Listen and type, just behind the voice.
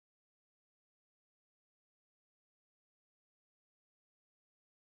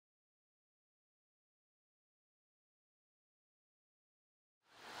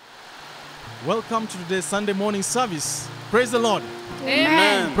Welcome to today's Sunday morning service. Praise the Lord.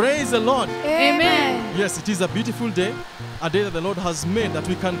 Amen. Praise the Lord. Amen. Yes, it is a beautiful day, a day that the Lord has made, that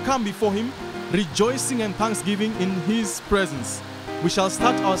we can come before Him, rejoicing and thanksgiving in His presence. We shall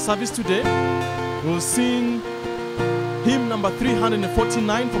start our service today. We'll sing hymn number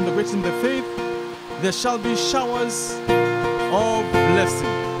 349 from the Greatest in the Faith. There shall be showers of blessing.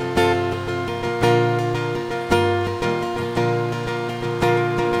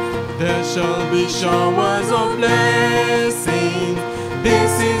 There shall be showers of blessing.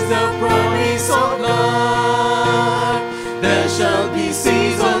 This is the promise of God. There shall be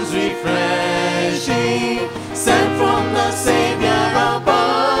seasons refreshing, sent from the Savior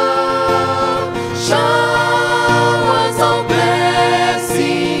above. Showers of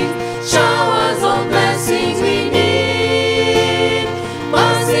blessing, showers of blessings we need.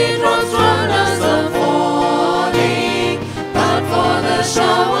 Mercy drops round us are falling, but for the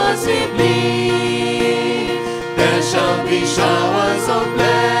showers we bleed. There shall be showers of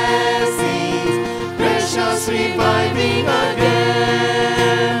blessings, precious reviving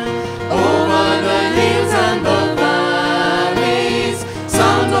again. Over the hills and the valleys,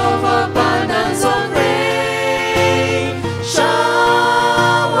 sound of abundance of rain.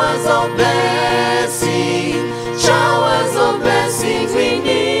 Showers of blessing, showers of blessings we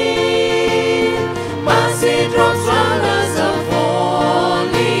need. Mercy drops round us are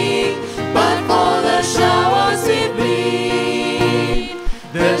falling, but for the showers we bleed.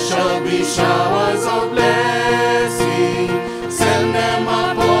 There shall be showers of blessing, send them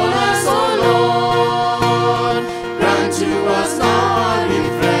upon us, O Lord. Grant to us now our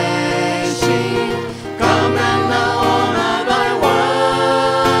refreshing, come and now honor thy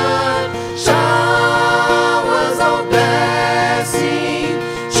word. Showers of blessing,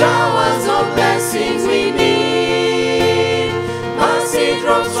 showers of blessings we need. Mercy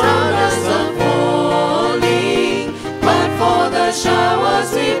drops round us are falling, but for the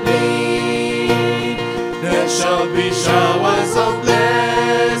showers we bleed. There shall be showers of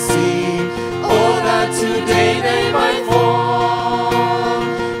blessing, oh that today they might fall.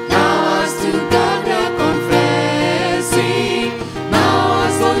 Now as to God we are confessing, now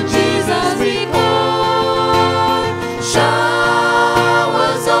as on Jesus we call.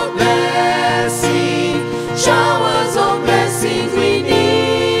 Showers of blessing, showers of blessings we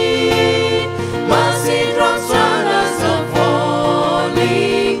need. Mercy drops round us are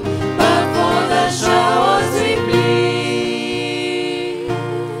falling, but for the showers we bleed.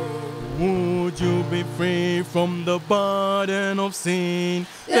 Would you be free from the burden of sin?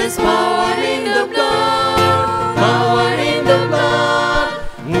 There's power in the blood, power in the blood.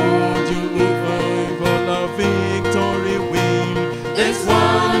 Would you for the victory win? There's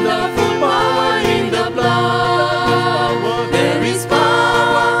wonderful power in the blood. There is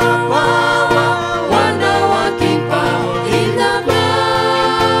power, power, wonder-working power in the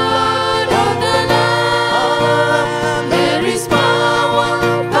blood of the Lamb. There is power,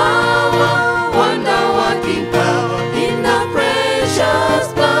 power, wonder-working power in the precious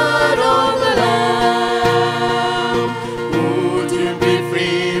blood of the Lamb. Would you be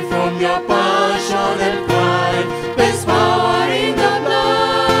free from your passion and pride? There's power in the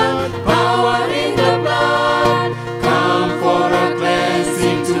blood, power in the blood. Come for a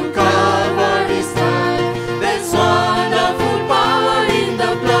cleansing to Calvary's side. There's wonderful power in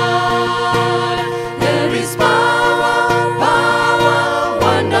the blood. There is power, power,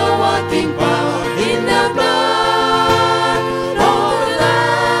 wonder-working power in the blood of the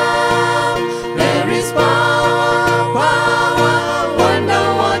Lamb. There is power, power,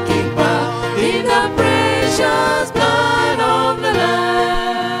 wonder-working power in the precious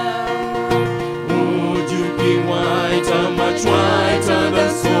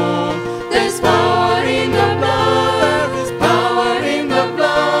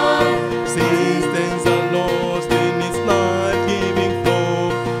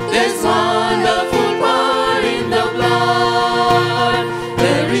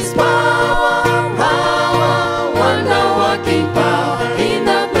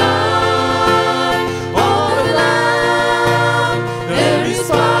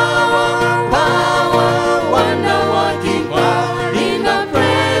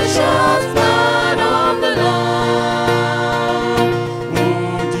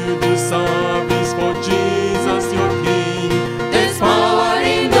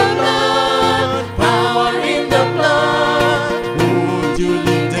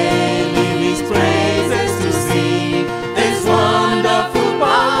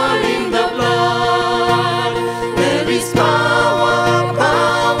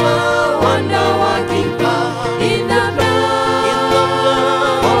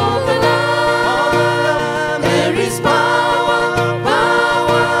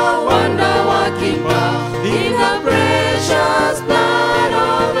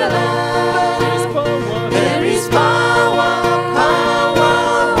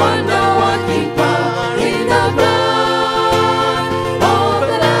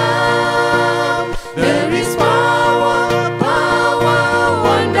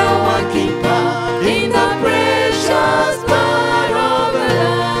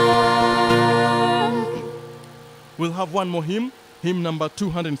We'll have one more hymn, hymn number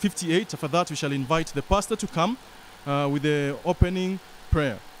 258. After that, we shall invite the pastor to come with the opening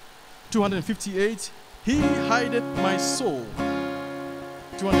prayer. 258, He hideth my soul.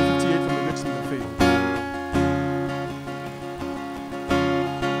 258 from the Greatest of Faith.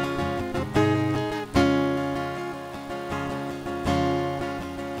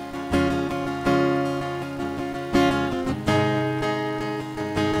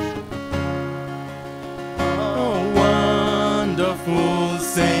 Wonderful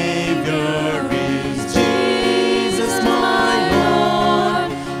Savior is Jesus my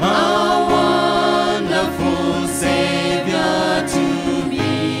Lord, a wonderful Savior to me.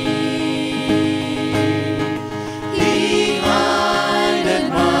 He hideth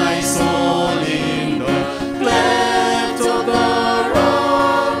my soul in the cleft of the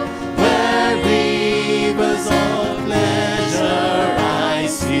rock, where rivers of pleasure I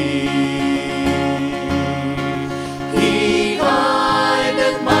see.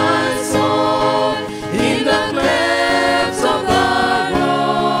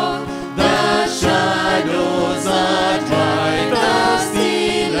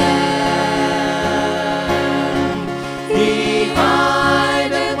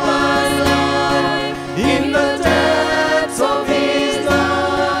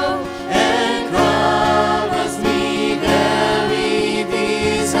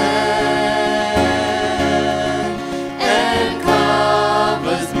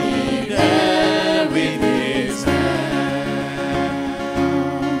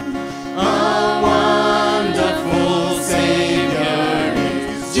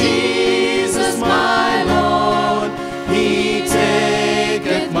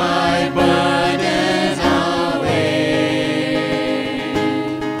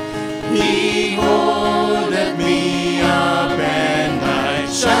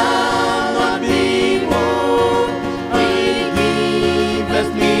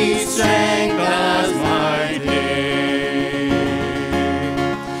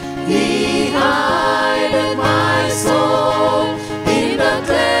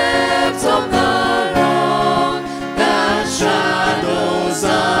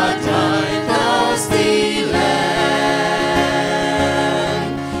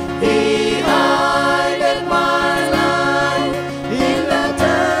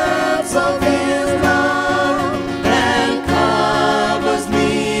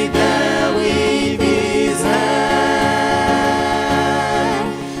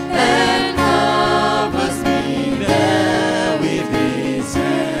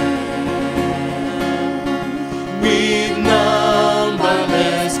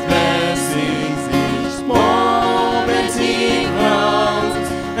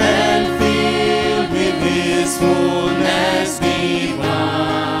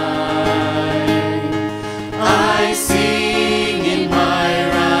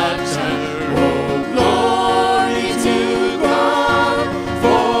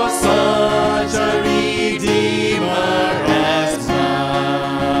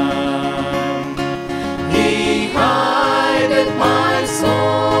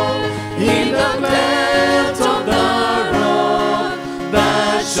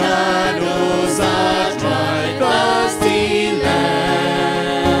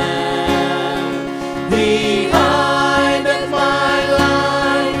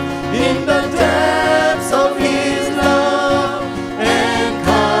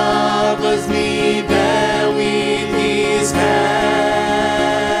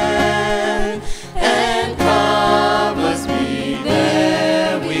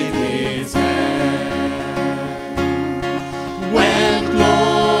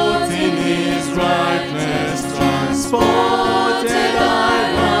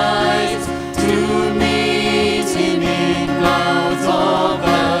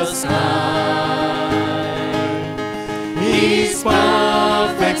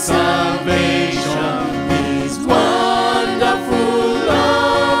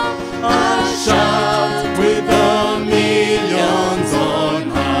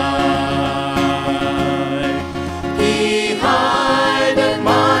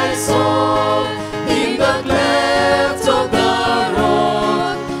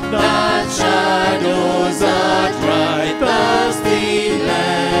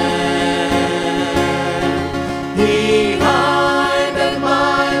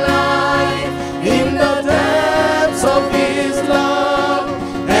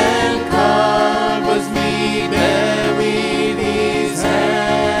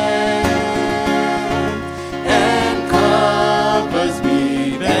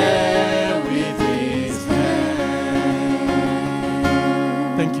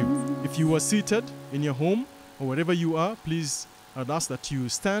 Seated in your home, or wherever you are, please, I'd ask that you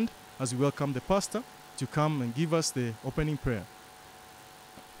stand as we welcome the pastor to come and give us the opening prayer.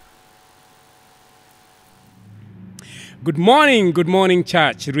 Good morning,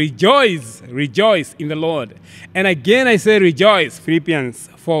 church. Rejoice in the Lord. And again I say rejoice, Philippians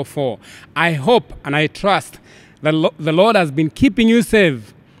 4:4. I hope and I trust that the Lord has been keeping you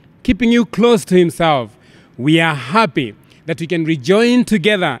safe, keeping you close to himself. We are happy that we can rejoin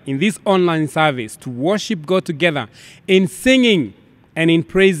together in this online service to worship God together in singing and in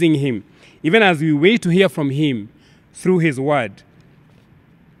praising him, even as we wait to hear from him through his word.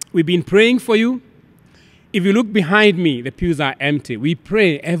 We've been praying for you. If you look behind me, the pews are empty. We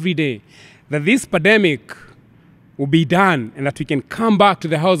pray every day that this pandemic will be done and that we can come back to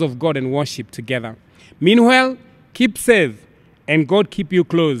the house of God and worship together. Meanwhile, keep safe and God keep you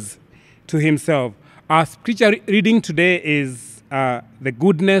close to himself. Our scripture reading today is the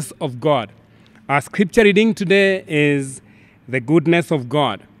goodness of God. Our scripture reading today is the goodness of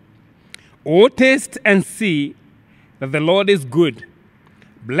God. Oh, taste and see that the Lord is good.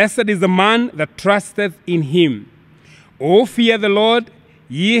 Blessed is the man that trusteth in him. O fear the Lord,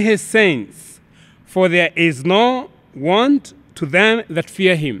 ye his saints, for there is no want to them that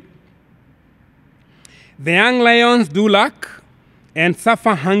fear him. The young lions do lack and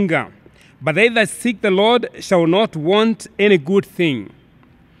suffer hunger, but they that seek the Lord shall not want any good thing.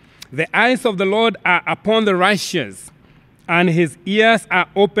 The eyes of the Lord are upon the righteous, and his ears are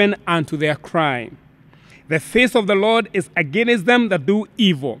open unto their cry. The face of the Lord is against them that do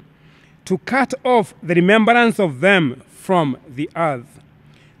evil, to cut off the remembrance of them from the earth.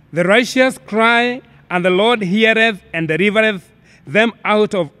 The righteous cry, and the Lord heareth and delivereth them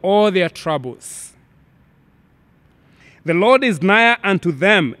out of all their troubles. The Lord is nigh unto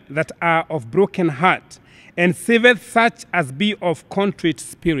them that are of broken heart, and saveth such as be of contrite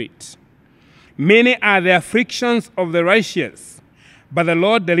spirit. Many are the afflictions of the righteous, but the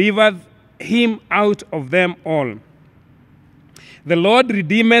Lord delivereth him out of them all. The Lord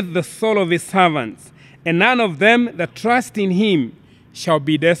redeemeth the soul of his servants, and none of them that trust in him shall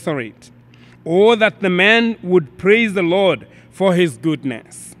be desolate. Oh, that the man would praise the Lord for his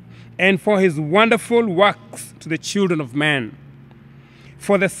goodness, and for his wonderful works to the children of man.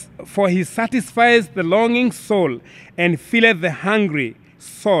 For he satisfies the longing soul, and filleth the hungry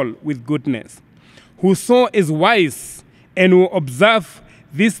soul with goodness. Whoso is wise and will observe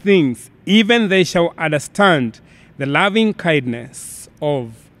these things, even they shall understand the loving kindness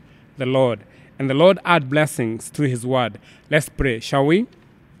of the Lord. And the Lord add blessings to his word. Let's pray, shall we?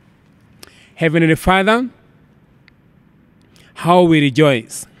 Heavenly Father, how we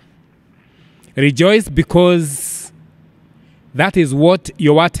rejoice. Rejoice because that is what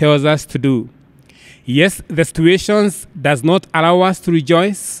your word tells us to do. Yes, the situations does not allow us to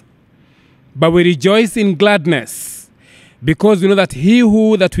rejoice, but we rejoice in gladness, because we know that he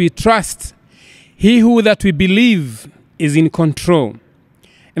who that we trust, he who that we believe is in control,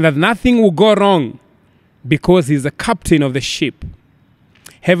 and that nothing will go wrong because he's the captain of the ship.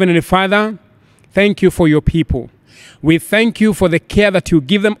 Heavenly Father, thank you for your people. We thank you for the care that you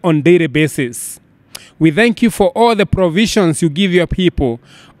give them on a daily basis. We thank you for all the provisions you give your people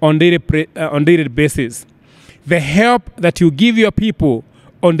on daily basis. The help that you give your people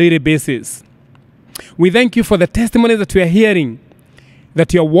on daily basis. We thank you for the testimonies that we are hearing,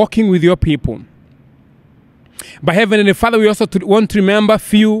 that you are walking with your people. But Heavenly Father, we also want to remember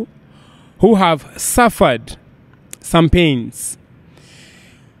few who have suffered some pains.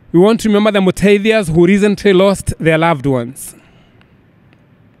 We want to remember the Mutadias who recently lost their loved ones.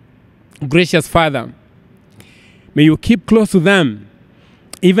 Gracious Father, may you keep close to them,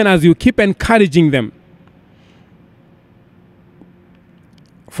 even as you keep encouraging them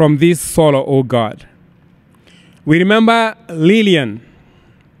from this sorrow, O God. We remember Lillian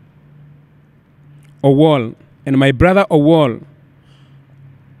Owol and my brother Owol,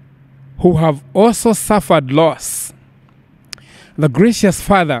 who have also suffered loss. The gracious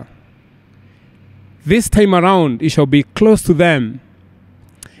Father, this time around, you shall be close to them,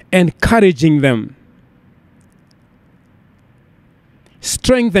 encouraging them,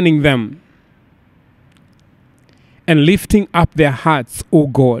 strengthening them, and lifting up their hearts, O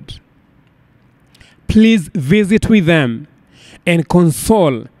God. Please visit with them and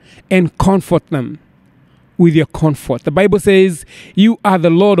console and comfort them with your comfort. The Bible says, you are the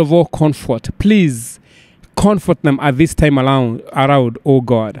Lord of all comfort. Please comfort them at this time around, O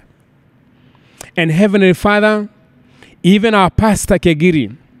God. And Heavenly Father, even our Pastor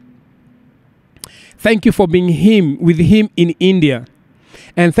Kegiri, thank you for being with him in India.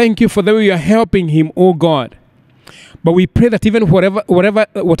 And thank you for the way you are helping him, O God. But we pray that even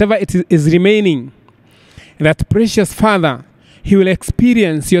whatever it is remaining, that, precious Father, he will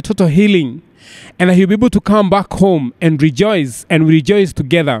experience your total healing, and that he'll be able to come back home and rejoice, and we rejoice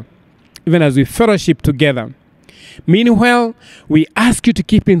together, even as we fellowship together. Meanwhile, we ask you to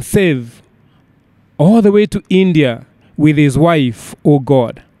keep him safe all the way to India with his wife, oh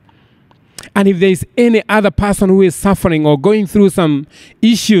God. And if there is any other person who is suffering or going through some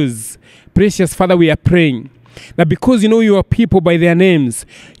issues, precious Father, we are praying that because you know your people by their names,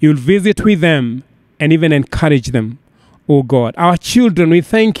 you'll visit with them and even encourage them, oh God. Our children, we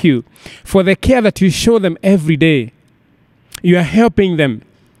thank you for the care that you show them every day. You are helping them.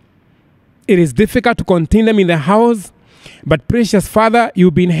 It is difficult to contain them in the house, but precious Father,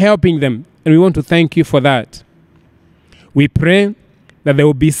 you've been helping them, and we want to thank you for that. We pray that they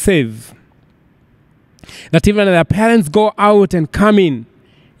will be safe, that even when their parents go out and come in,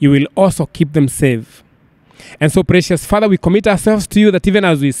 you will also keep them safe. And so, precious Father, we commit ourselves to you, that even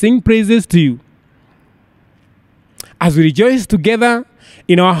as we sing praises to you, as we rejoice together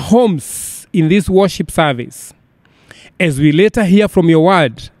in our homes in this worship service, as we later hear from your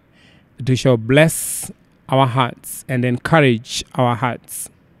word, that you shall bless our hearts and encourage our hearts.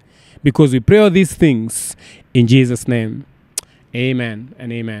 Because we pray all these things in Jesus' name. Amen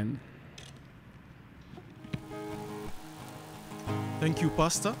and amen. Thank you,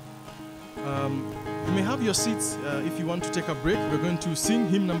 Pastor. You may have your seats if you want to take a break. We're going to sing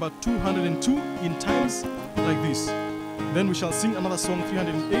hymn number 202 in times like this. Then we shall sing another song,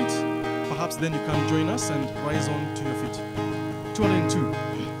 308. Perhaps then you can join us and rise on to your feet. 202.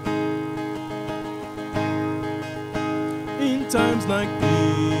 In times like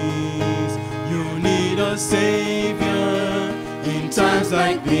these, you need a Savior. In times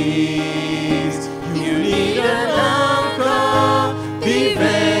like these, you need an anchor. Be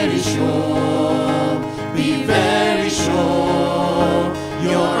very sure, be very sure.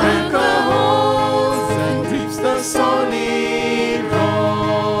 Your anchor holds and grips the solid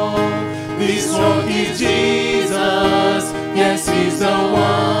rock. This rock is Jesus, yes, he's the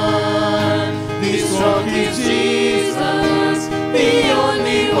one. This rock is Jesus, the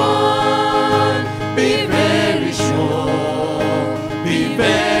only one. Be very sure, be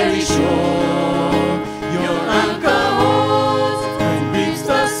very sure. Your anchor holds and grips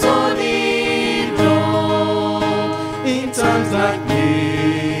the solid rock. In times like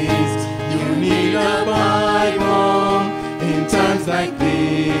this, you need a Bible. In times like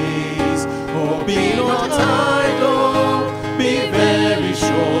this, oh, be not idle. Be very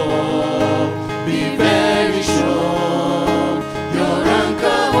sure, be very sure. Your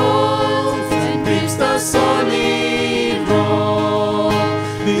anchor holds and grips the solid rock.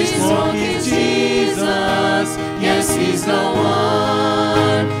 This rock is Jesus, yes, he's the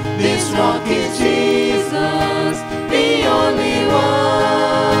one. This rock is Jesus, the only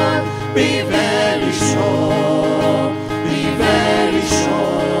one. Be very sure, be very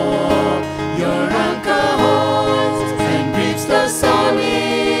sure. Your anchor holds and grips the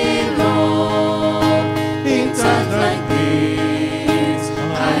solid rock. In times like this,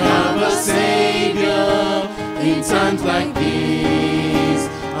 I have a Savior. In times like these,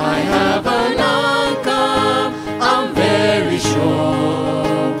 I have an anchor. I'm very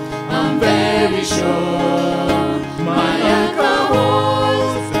sure, I'm very sure. My anchor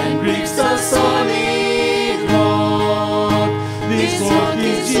holds and grips the solid rock. This rock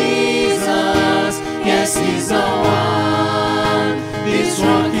is Jesus, yes, he's the one. This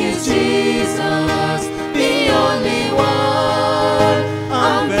rock is Jesus, the only one.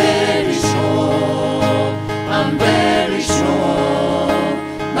 I'm very sure, I'm very sure.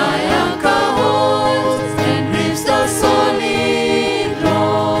 My anchor holds and grips the solid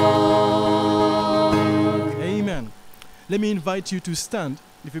rock. Amen. Let me invite you to stand.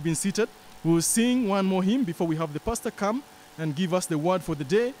 If you've been seated, we'll sing one more hymn before we have the pastor come and give us the word for the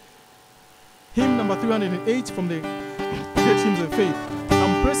day. Hymn number 308 from the Great Hymns of Faith.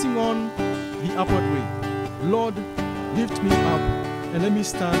 I'm pressing on the upward way. Lord, lift me up and let me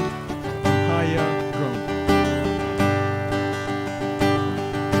stand on higher ground.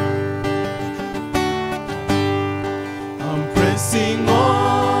 I'm pressing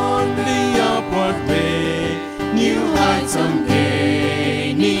on the upward way. New heights I'm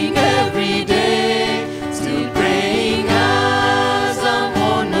gaining every day. Still praying as I'm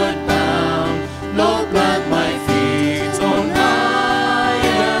onward bound. Lord, plant my feet on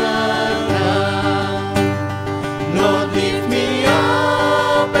higher ground. Lord, lift me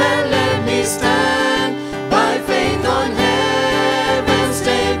up and let me stand by faith on heaven's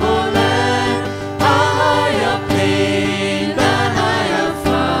stable land. A higher plane than I have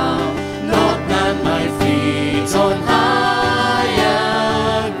found. Lord, plant my feet on higher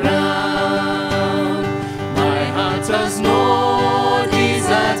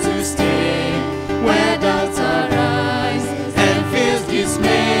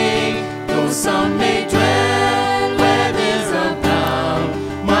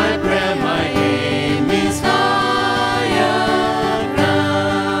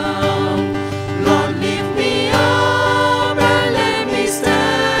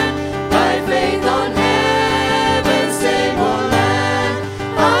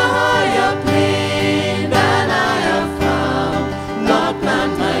Lord,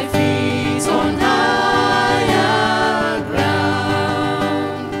 plant my feet on higher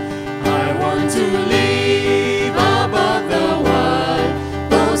ground. I want to live above the world,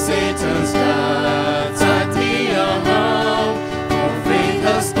 though Satan's darts at me around. For faith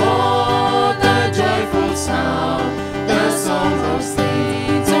has brought the joyful sound, the song of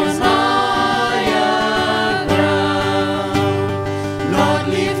saints on higher ground. Lord,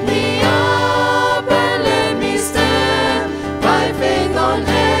 lift me up and let me stand by faith on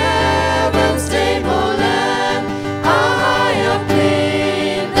heaven's stable land, a higher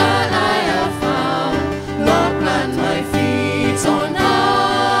plane that I have found. Lord, plant my feet on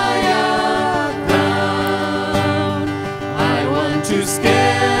higher ground. I want to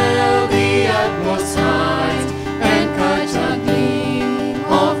scale the utmost height and catch a gleam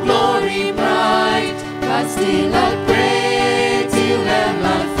of glory bright, but still I pray till then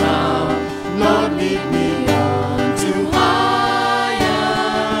I found. Lord, lead me on to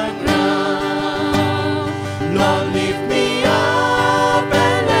higher ground. Lord, lift me up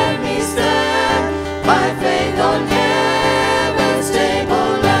and let me stand by faith on heaven's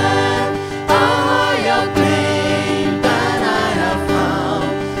stable land, a higher plane that I have found.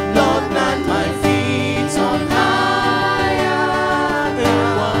 Lord, plant my feet on higher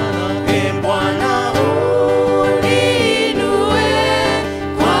ground. E Bwana uninue,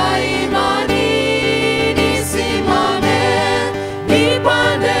 kwa imani nisimame,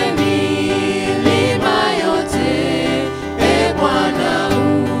 nipande milima yote. E Bwana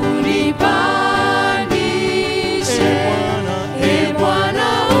unipandishe, E Bwana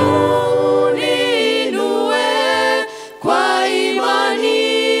uninue, kwa imani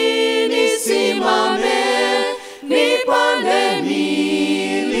nisimame, nipande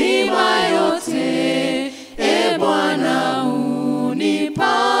milima yote. E Bwana unipandishe.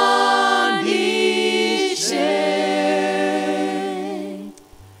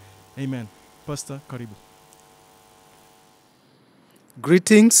 Amen. Pastor, karibu.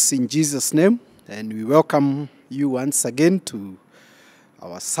 Greetings in Jesus' name, and we welcome you once again to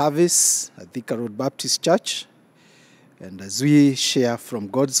our service at Thika Road Baptist Church. And as we share from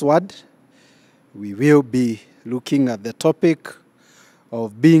God's Word, we will be looking at the topic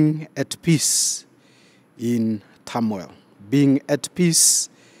of being at peace in turmoil. Being at peace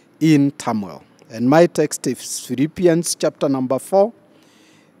in turmoil. And my text is Philippians chapter number 4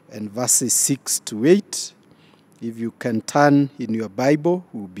 and verses 6 to 8. If you can turn in your Bible,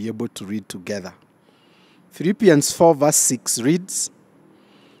 we'll be able to read together. Philippians 4 verse 6 reads,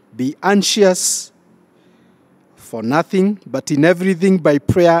 "Be anxious for nothing, but in everything by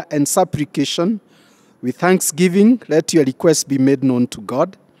prayer and supplication, with thanksgiving, let your requests be made known to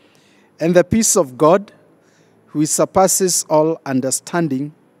God. And the peace of God, which surpasses all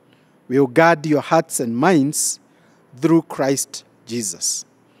understanding, will guard your hearts and minds through Christ Jesus.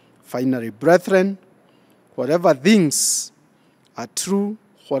 Finally, brethren, whatever things are true,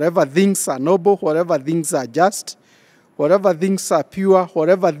 whatever things are noble, whatever things are just, whatever things are pure,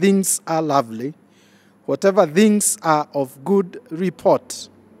 whatever things are lovely, whatever things are of good report,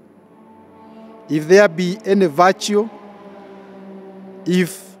 if there be any virtue,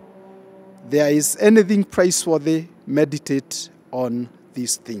 if there is anything praiseworthy, meditate on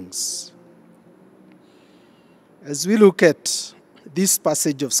these things." As we look at this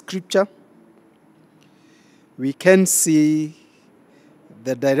passage of Scripture, we can see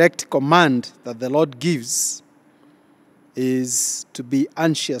the direct command that the Lord gives is to be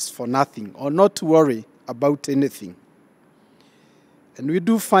anxious for nothing, or not to worry about anything. And we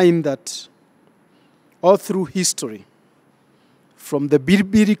do find that all through history, from the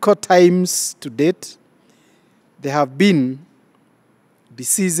biblical times to date, there have been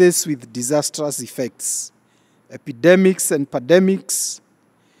diseases with disastrous effects. Epidemics and pandemics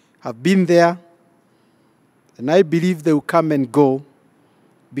have been there, and I believe they will come and go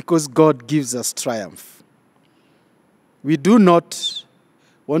because God gives us triumph. We do not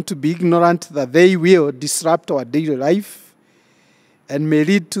want to be ignorant that they will disrupt our daily life and may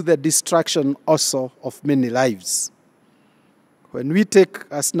lead to the destruction also of many lives. When we take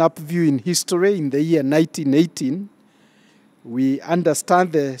a snap view in history in the year 1918, we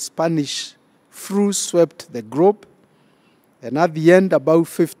understand the Spanish flu swept the globe, and at the end, about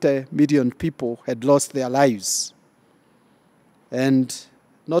 50 million people had lost their lives. And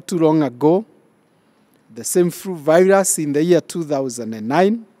not too long ago, the same flu virus in the year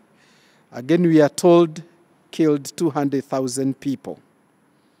 2009, again we are told, killed 200,000 people.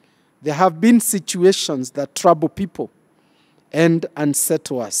 There have been situations that trouble people and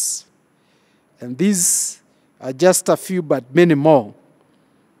unsettle us. And these are just a few, but many more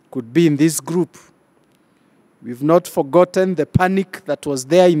could be in this group. We've not forgotten the panic that was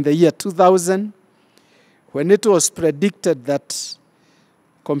there in the year 2000 when it was predicted that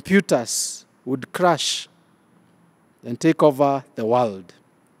computers would crash and take over the world.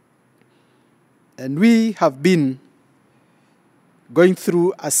 And we have been going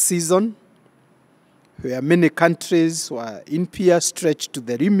through a season where many countries were in fear, stretched to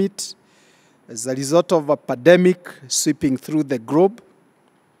the limit as a result of a pandemic sweeping through the globe.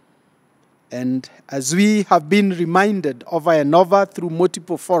 And as we have been reminded over and over through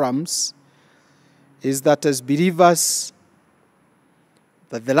multiple forums, is that as believers,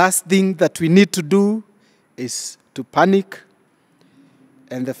 that the last thing that we need to do is to panic.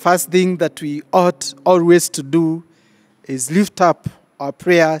 And the first thing that we ought always to do is lift up our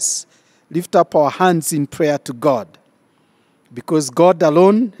prayers, lift up our hands in prayer to God. Because God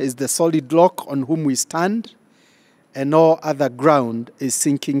alone is the solid rock on whom we stand, and all other ground is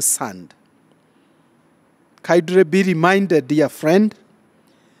sinking sand. Kindly be reminded, dear friend,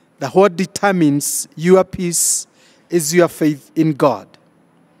 that what determines your peace is your faith in God.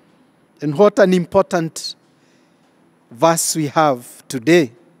 And what an important verse we have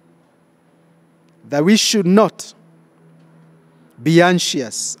today, that we should not be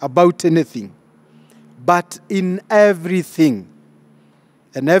anxious about anything, but in everything.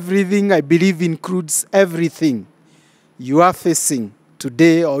 And everything, I believe, includes everything you are facing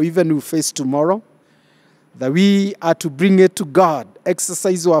today or even will face tomorrow, that we are to bring it to God,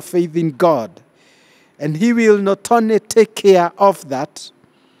 exercise our faith in God. And He will not only take care of that,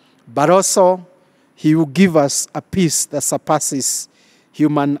 but also He will give us a peace that surpasses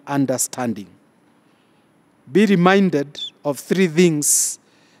human understanding. Be reminded of three things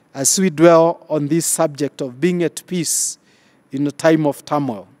as we dwell on this subject of being at peace in a time of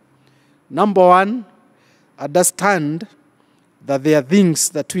turmoil. Number one, understand that there are things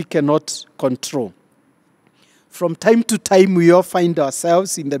that we cannot control. From time to time, we all find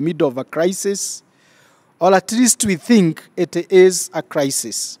ourselves in the middle of a crisis, or at least we think it is a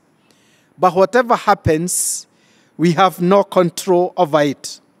crisis. But whatever happens, we have no control over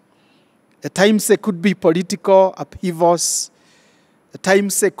it. At times, it could be political upheavals. At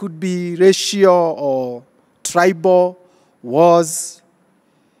times, it could be racial or tribal wars.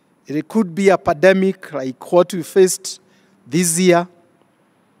 It could be a pandemic like what we faced this year.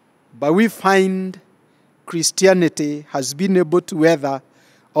 But we find Christianity has been able to weather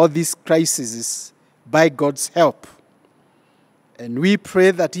all these crises by God's help. And we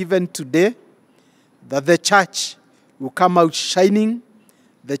pray that even today, that the church will come out shining,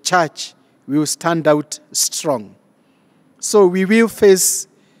 the church will stand out strong. So we will face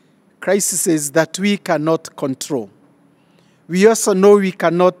crises that we cannot control. We also know we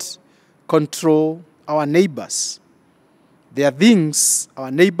cannot control our neighbors. There are things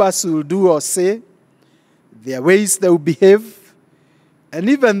our neighbors will do or say, there are ways they will behave, and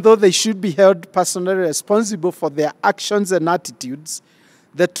even though they should be held personally responsible for their actions and attitudes,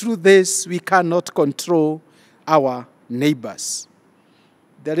 the truth is we cannot control our neighbors.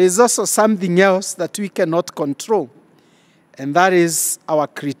 There is also something else that we cannot control, and that is our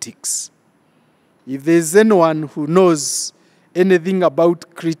critics. If there is anyone who knows anything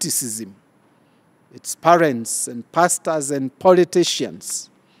about criticism, it's parents and pastors and politicians,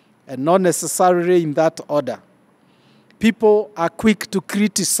 and not necessarily in that order. People are quick to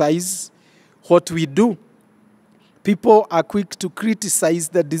criticize what we do. People are quick to criticize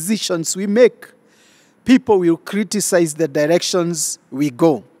the decisions we make. People will criticize the directions we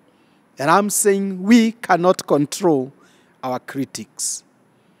go. And I'm saying we cannot control our critics.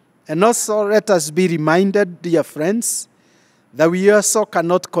 And also let us be reminded, dear friends, that we also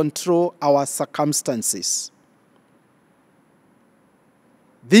cannot control our circumstances.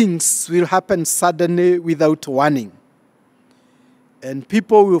 Things will happen suddenly without warning. And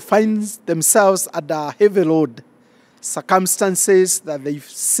people will find themselves at a heavy load, circumstances that they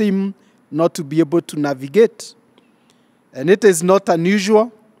seem not to be able to navigate. And it is not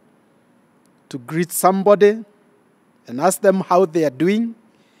unusual to greet somebody and ask them how they are doing,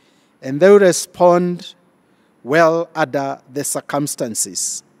 and they will respond well under the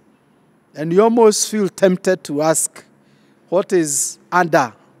circumstances. And you almost feel tempted to ask, what is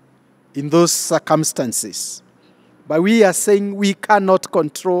under in those circumstances? But we are saying we cannot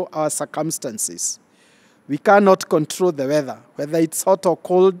control our circumstances. We cannot control the weather. Whether it's hot or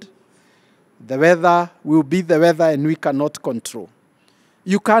cold, the weather will be the weather, and we cannot control.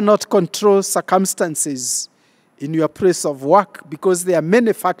 You cannot control circumstances in your place of work because there are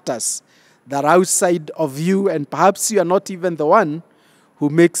many factors that are outside of you, and perhaps you are not even the one who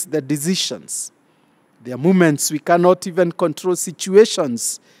makes the decisions. There are moments we cannot even control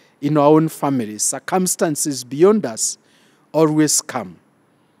situations in our own families. Circumstances beyond us always come.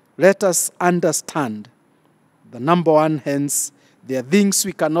 Let us understand the number one, hence, there are things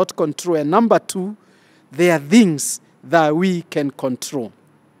we cannot control. And number two, there are things that we can control.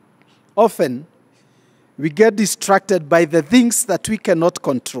 Often, we get distracted by the things that we cannot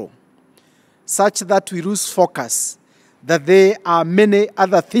control, such that we lose focus that there are many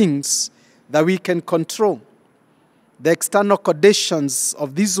other things that we can control. The external conditions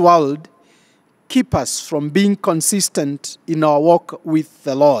of this world keep us from being consistent in our walk with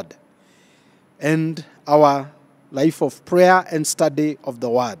the Lord and our life of prayer and study of the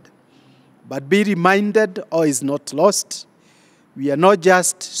Word. But be reminded, all is not lost. We are not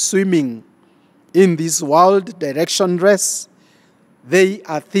just swimming in this world directionless. There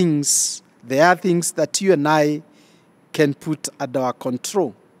are things that you and I can put under our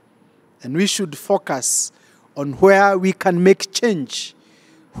control. And we should focus on where we can make change,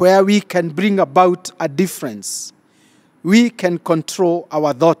 where we can bring about a difference. We can control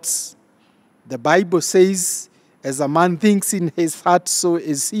our thoughts. The Bible says, as a man thinks in his heart, so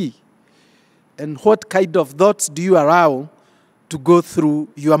is he. And what kind of thoughts do you allow to go through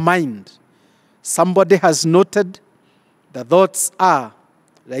your mind? Somebody has noted the thoughts are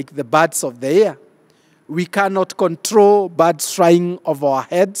like the birds of the air. We cannot control birds flying over our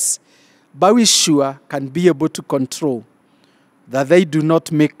heads, but we sure can be able to control that they do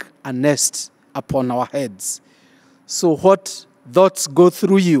not make a nest upon our heads. So what thoughts go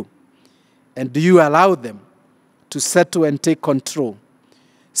through you, and do you allow them to settle and take control?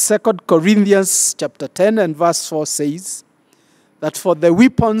 2 Corinthians chapter 10 and verse 4 says that for the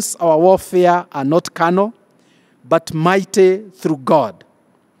weapons of our warfare are not carnal, but mighty through God,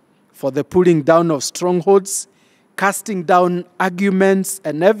 for the pulling down of strongholds, casting down arguments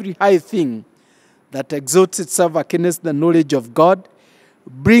and every high thing that exalts itself against the knowledge of God,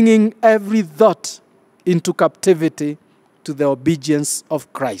 bringing every thought into captivity to the obedience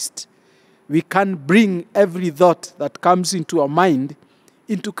of Christ. We can bring every thought that comes into our mind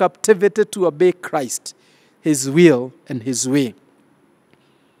into captivity to obey Christ, His will and His way.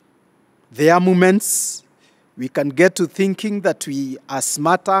 There are moments we can get to thinking that we are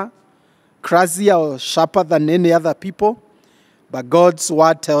smarter, crazier, or sharper than any other people, but God's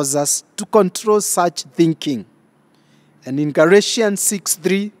word tells us to control such thinking. And in Galatians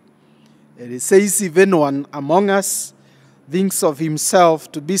 6:3, it says, if anyone among us thinks of himself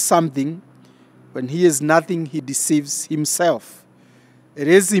to be something, when he is nothing, he deceives himself. It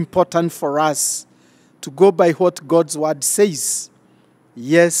is important for us to go by what God's word says.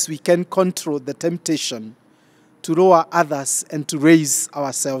 Yes, we can control the temptation to lower others and to raise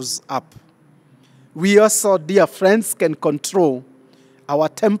ourselves up. We also, dear friends, can control our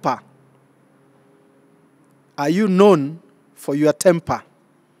temper. Are you known for your temper?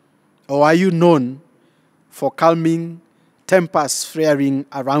 Or are you known for calming tempers flaring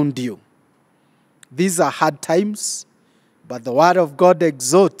around you? These are hard times, but the Word of God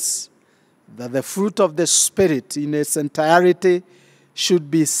exhorts that the fruit of the Spirit in its entirety should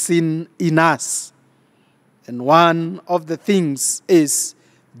be seen in us. And one of the things is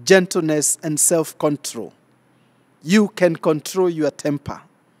gentleness and self-control. You can control your temper.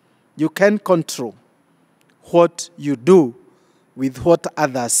 You can control what you do with what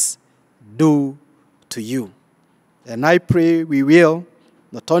others do to you. And I pray we will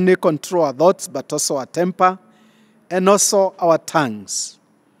not only control our thoughts, but also our temper and also our tongues.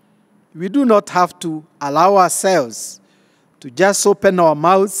 We do not have to allow ourselves to just open our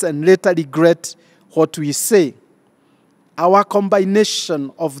mouths and later regret what we say. Our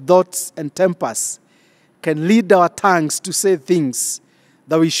combination of thoughts and tempers can lead our tongues to say things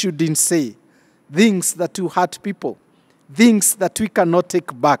that we shouldn't say, things that will hurt people, things that we cannot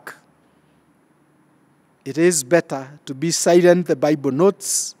take back. It is better to be silent, the Bible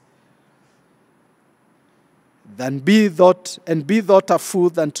notes, than be thought a fool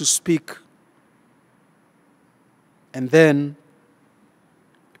than to speak. And then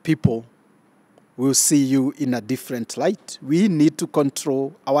people will see you in a different light. We need to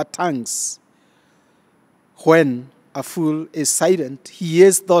control our tongues. When a fool is silent, he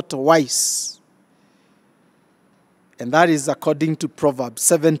is thought wise. And that is according to Proverbs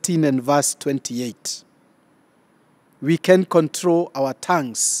 17 and verse 28. We can control our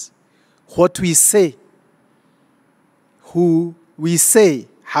tongues. What we say, who we say,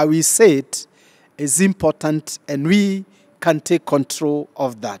 how we say it is important, and we can take control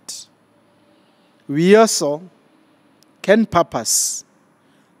of that. We also can purpose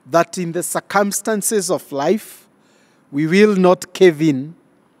that in the circumstances of life, we will not cave in,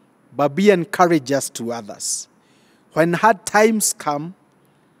 but be encouragers to others. When hard times come,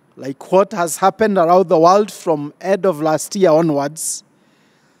 like what has happened around the world from end of last year onwards,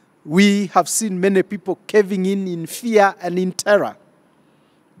 we have seen many people caving in fear and in terror.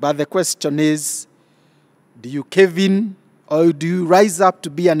 But the question is, do you cave in or do you rise up to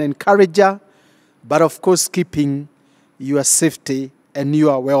be an encourager, but of course keeping your safety and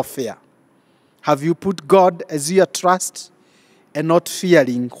your welfare? Have you put God as your trust and not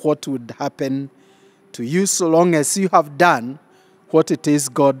fearing what would happen to you so long as you have done what it is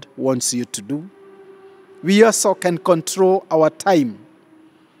God wants you to do? We also can control our time.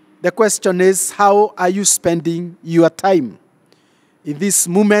 The question is, how are you spending your time? In these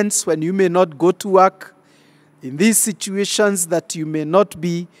moments when you may not go to work, in these situations that you may not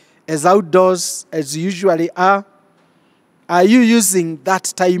be as outdoors as you usually are you using that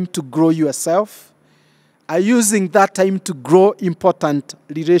time to grow yourself? Are you using that time to grow important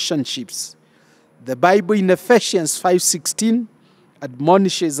relationships? The Bible in Ephesians 5:16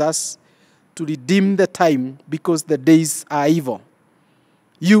 admonishes us to redeem the time because the days are evil.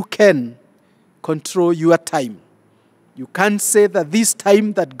 You can control your time. You can't say that this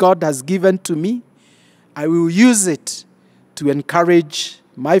time that God has given to me, I will use it to encourage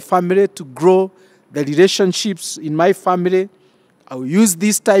my family, to grow the relationships in my family. I will use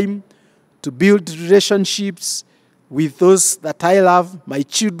this time to build relationships with those that I love, my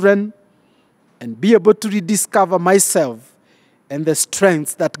children, and be able to rediscover myself and the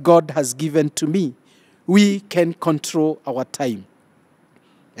strengths that God has given to me. We can control our time.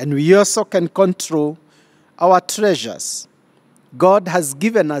 And we also can control our treasures. God has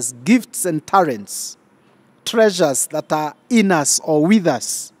given us gifts and talents, treasures that are in us or with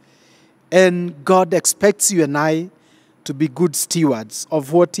us. And God expects you and I to be good stewards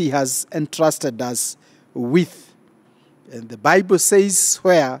of what He has entrusted us with. And the Bible says,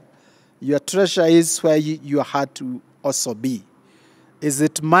 where your treasure is, where your heart will also be. Is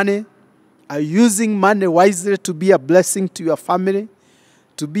it money? Are you using money wisely to be a blessing to your family,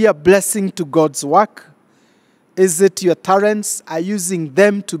 to be a blessing to God's work? Is it your talents? Are you using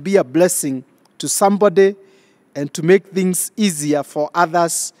them to be a blessing to somebody and to make things easier for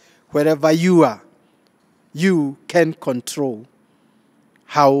others wherever you are? You can control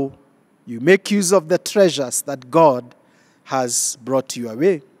how you make use of the treasures that God has brought your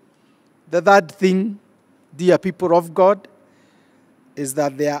way. The third thing, dear people of God, is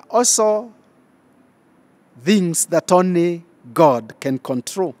that there are also things that only God can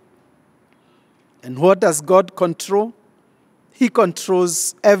control. And what does God control? He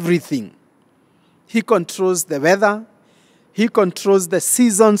controls everything. He controls the weather. He controls the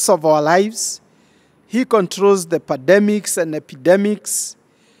seasons of our lives. He controls the pandemics and epidemics.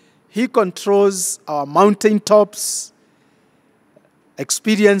 He controls our mountaintops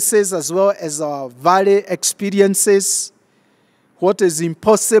experiences as well as our valley experiences. What is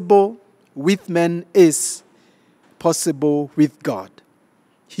impossible with men is possible with God.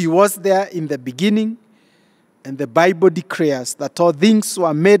 He was there in the beginning, and the Bible declares that all things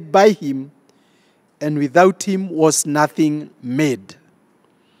were made by Him, and without Him was nothing made.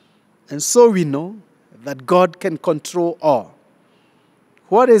 And so we know that God can control all.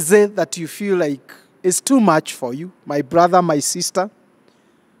 What is it that you feel like is too much for you, my brother, my sister?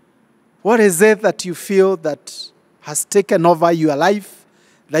 What is it that you feel that has taken over your life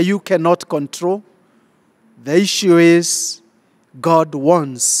that you cannot control? The issue is God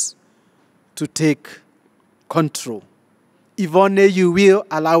wants to take control, if only you will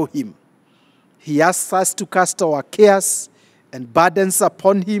allow Him. He asks us to cast our cares and burdens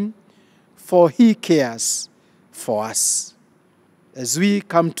upon Him, for He cares for us. As we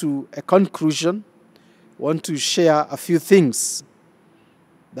come to a conclusion, I want to share a few things.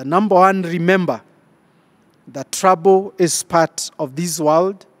 The number one, remember that trouble is part of this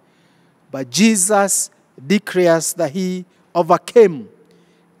world, but Jesus declares that He overcame,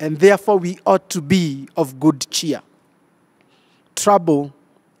 and therefore we ought to be of good cheer. Trouble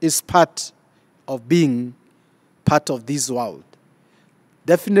is part of being part of this world.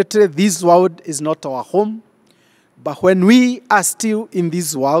 Definitely, this world is not our home, but when we are still in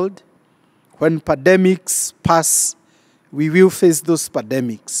this world, when pandemics pass, we will face those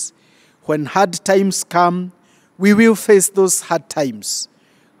pandemics. When hard times come, we will face those hard times.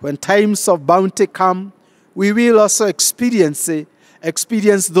 When times of bounty come, we will also experience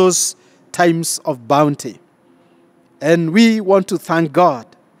those times of bounty. And we want to thank God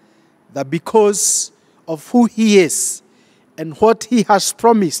that because of who He is and what He has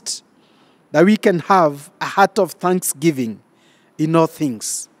promised, that we can have a heart of thanksgiving in all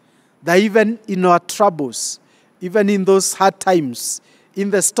things. That even in our troubles, even in those hard times, in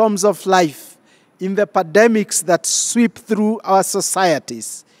the storms of life, in the pandemics that sweep through our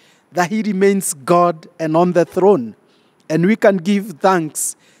societies, that he remains God and on the throne. And we can give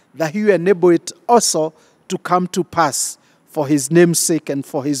thanks that he will enable it also to come to pass for his name's sake and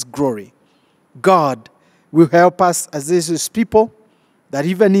for his glory. God will help us as his people, that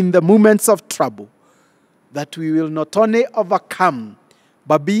even in the moments of trouble, that we will not only overcome,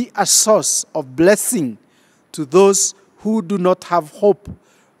 but be a source of blessing to those who do not have hope,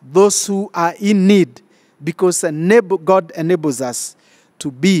 those who are in need, because God enables us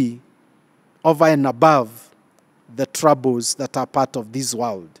to be over and above the troubles that are part of this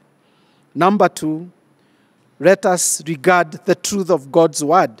world. Number 2, let us regard the truth of God's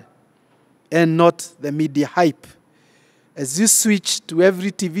word and not the media hype. As you switch to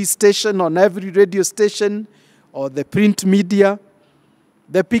every TV station, on every radio station, or the print media,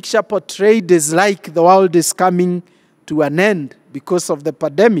 the picture portrayed is like the world is coming to an end because of the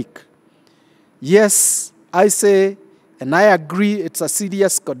pandemic. Yes, I say, and I agree, it's a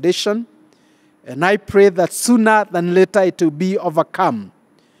serious condition, and I pray that sooner than later it will be overcome.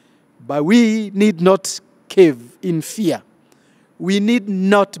 But we need not cave in fear. We need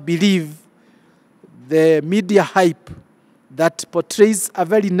not believe the media hype that portrays a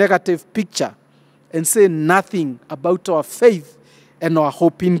very negative picture and say nothing about our faith and our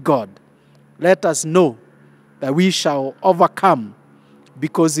hope in God. Let us know that we shall overcome,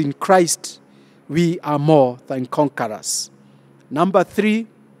 because in Christ we are more than conquerors. Number 3,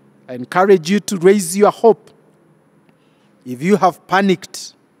 I encourage you to raise your hope. If you have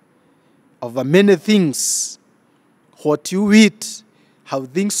panicked over many things, what you eat, how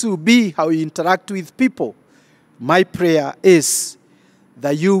things will be, how you interact with people, my prayer is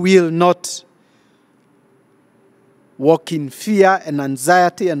that you will not walk in fear and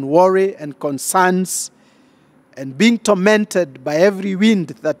anxiety and worry and concerns and being tormented by every wind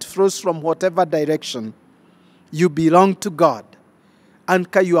that flows from whatever direction. You belong to God.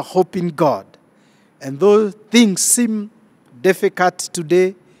 Anchor your hope in God. And though things seem difficult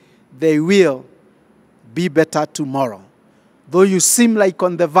today, they will be better tomorrow. Though you seem like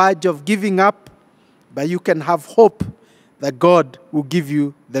on the verge of giving up, but you can have hope that God will give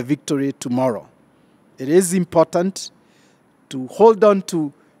you the victory tomorrow. It is important to hold on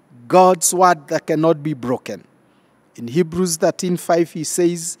to God's word that cannot be broken. In Hebrews 13:5, he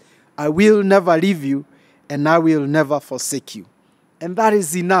says, I will never leave you and I will never forsake you. And that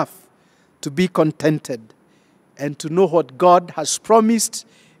is enough to be contented and to know what God has promised,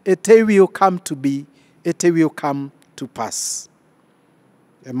 it will come to be, it will come to pass.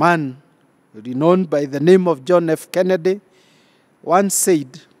 A man renowned by the name of John F. Kennedy once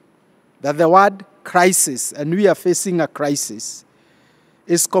said that the word crisis, and we are facing a crisis,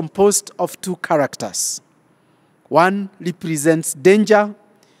 is composed of 2 characters. One represents danger,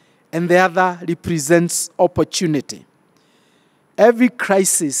 and the other represents opportunity. Every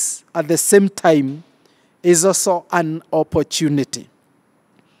crisis at the same time is also an opportunity.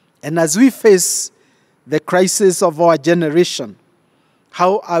 And as we face the crisis of our generation,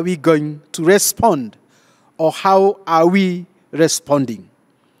 how are we going to respond? Or how are we responding?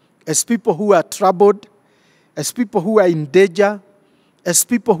 As people who are troubled, as people who are in danger, as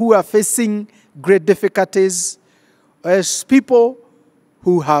people who are facing great difficulties, as people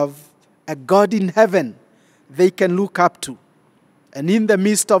who have a God in heaven they can look up to. And in the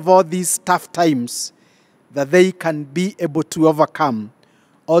midst of all these tough times, that they can be able to overcome,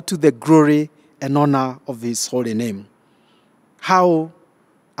 all to the glory and honor of his holy name. How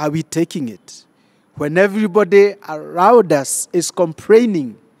are we taking it? When everybody around us is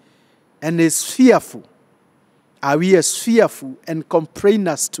complaining and is fearful, are we as fearful and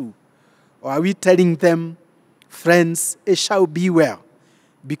complainers too? Or are we telling them, friends, it shall be well,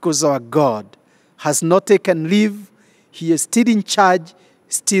 because our God has not taken leave. He is still in charge,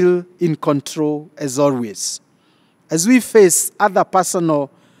 still in control as always. As we face other personal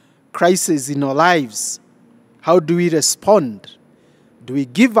crises in our lives, how do we respond? Do we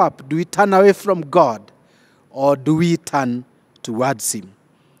give up? Do we turn away from God? Or do we turn towards him?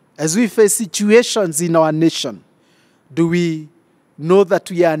 As we face situations in our nation, do we know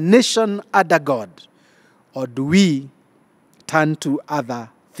that we are a nation under God? Or do we turn to other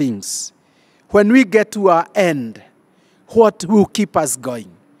things? When we get to our end, what will keep us going?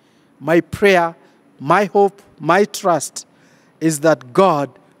 My prayer, my hope, my trust is that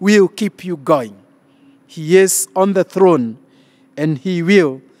God will keep you going. He is on the throne and he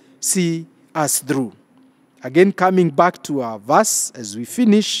will see us through. Again, coming back to our verse as we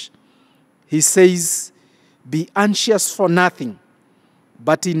finish, he says, be anxious for nothing,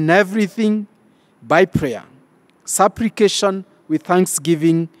 but in everything by prayer, supplication with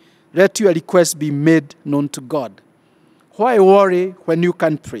thanksgiving, let your requests be made known to God. Why worry when you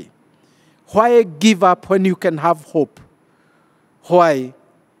can pray? Why give up when you can have hope? Why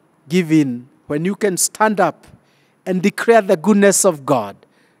give in when you can stand up and declare the goodness of God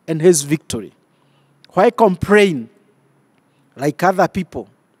and His victory? Why complain like other people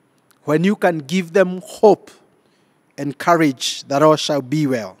when you can give them hope and courage that all shall be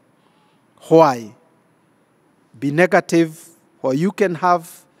well? Why be negative where you can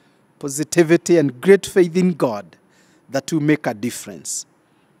have positivity and great faith in God that will make a difference?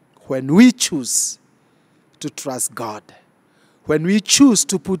 When we choose to trust God, when we choose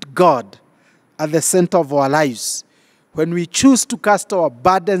to put God at the center of our lives, when we choose to cast our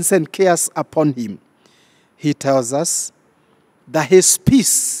burdens and cares upon Him, He tells us that His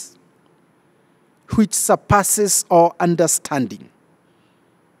peace, which surpasses our understanding,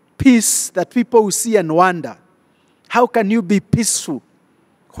 peace that people will see and wonder, how can you be peaceful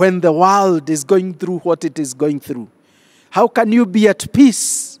when the world is going through what it is going through? How can you be at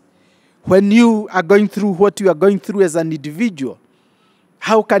peace when you are going through what you are going through as an individual?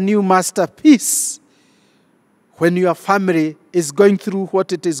 How can you master peace when your family is going through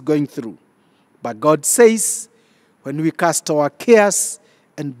what it is going through? But God says, when we cast our cares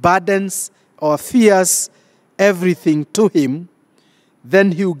and burdens, our fears, everything to Him,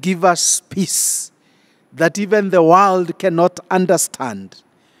 then He will give us peace that even the world cannot understand.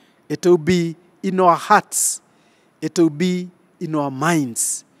 It will be in our hearts. It will be in our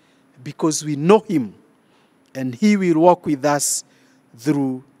minds, because we know Him and He will walk with us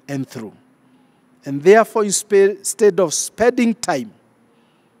through and through. And therefore, instead of spending time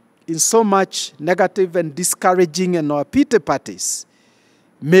in so much negative and discouraging and our pity parties,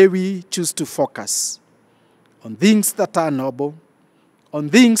 may we choose to focus on things that are noble, on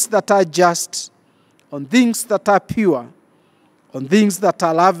things that are just, on things that are pure, on things that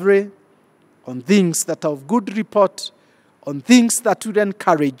are lovely, on things that are of good report, on things that will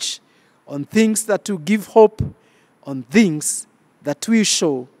encourage, on things that will give hope, on things that will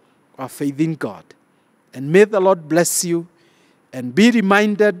show our faith in God. And may the Lord bless you, and be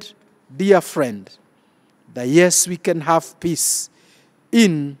reminded, dear friend, that yes, we can have peace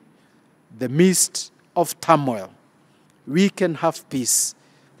in the midst of turmoil. We can have peace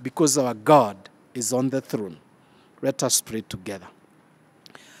because our God is on the throne. Let us pray together.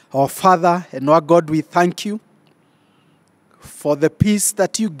 Our Father and our God, we thank you for the peace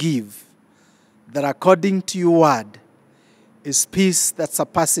that you give, that according to your word is peace that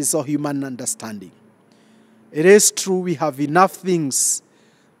surpasses all human understanding. It is true we have enough things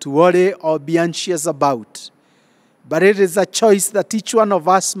to worry or be anxious about, but it is a choice that each one of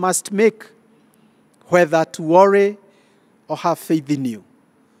us must make, whether to worry or have faith in you,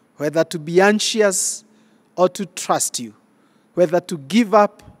 whether to be anxious or to trust you, whether to give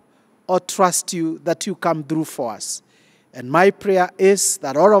up or trust you that you come through for us. And my prayer is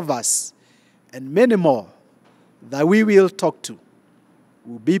that all of us, and many more that we will talk to,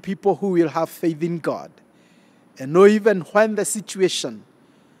 will be people who will have faith in God and know even when the situation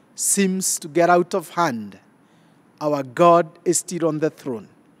seems to get out of hand, our God is still on the throne.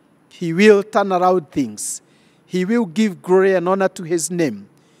 He will turn around things. He will give glory and honor to His name.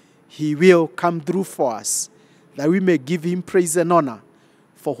 He will come through for us, that we may give Him praise and honor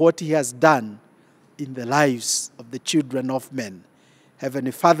for what He has done in the lives of the children of men.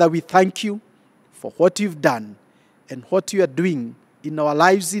 Heavenly Father, we thank you for what you've done and what you are doing in our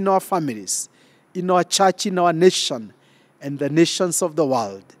lives, in our families, in our church, in our nation, and the nations of the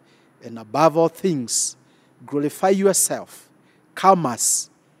world. And above all things, glorify yourself. Calm us,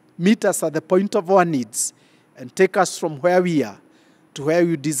 meet us at the point of our needs, and take us from where we are to where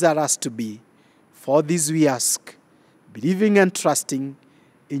you desire us to be. For this we ask, believing and trusting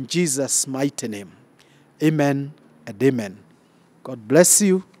in Jesus' mighty name. Amen and amen. God bless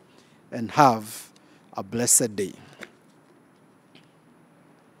you and have a blessed day.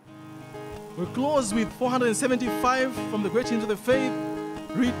 We close with 475 from the Great Hymns of the Faith.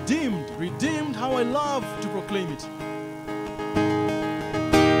 Redeemed, redeemed, how I love to proclaim it.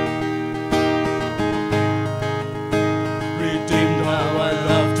 Redeemed, how I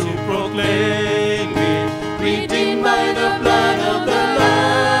love to proclaim it. Redeemed by the blood of the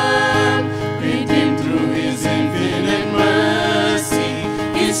Lamb. Redeemed through His infinite mercy.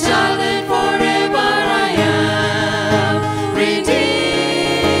 His child and forever I am.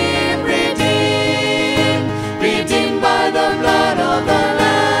 Redeemed, redeemed, redeemed by the blood of the Lamb.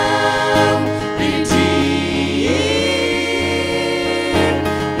 Redeemed.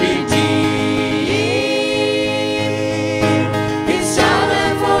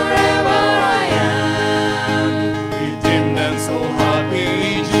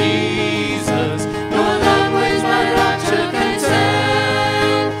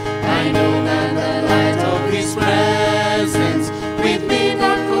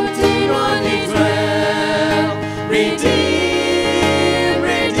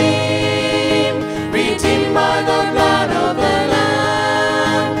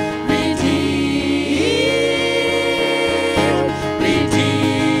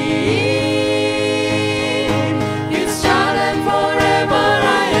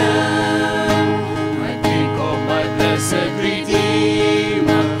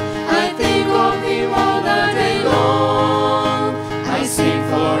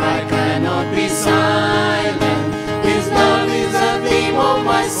 for I cannot be silent. His love is the theme of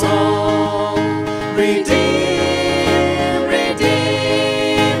my song. Redeemed,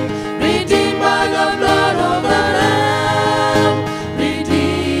 redeemed, redeemed by the blood of the Lamb.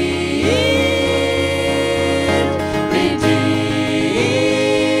 Redeemed,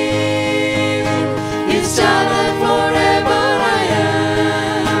 redeemed. His child and forever I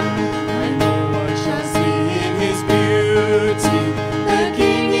am. I know I shall see in His beauty. The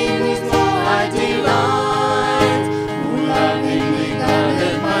King in His law I delight. Who lovingly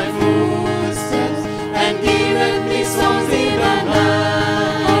guided my footsteps and giveth me songs in the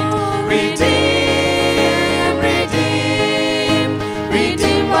night. Redeemed, redeemed,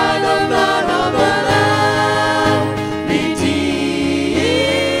 redeemed by the blood of the Lamb.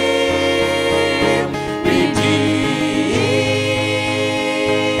 Redeemed,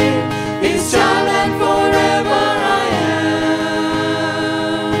 redeemed. His child and forever I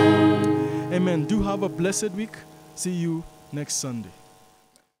am. Amen. Do have a blessed week. See you next Sunday.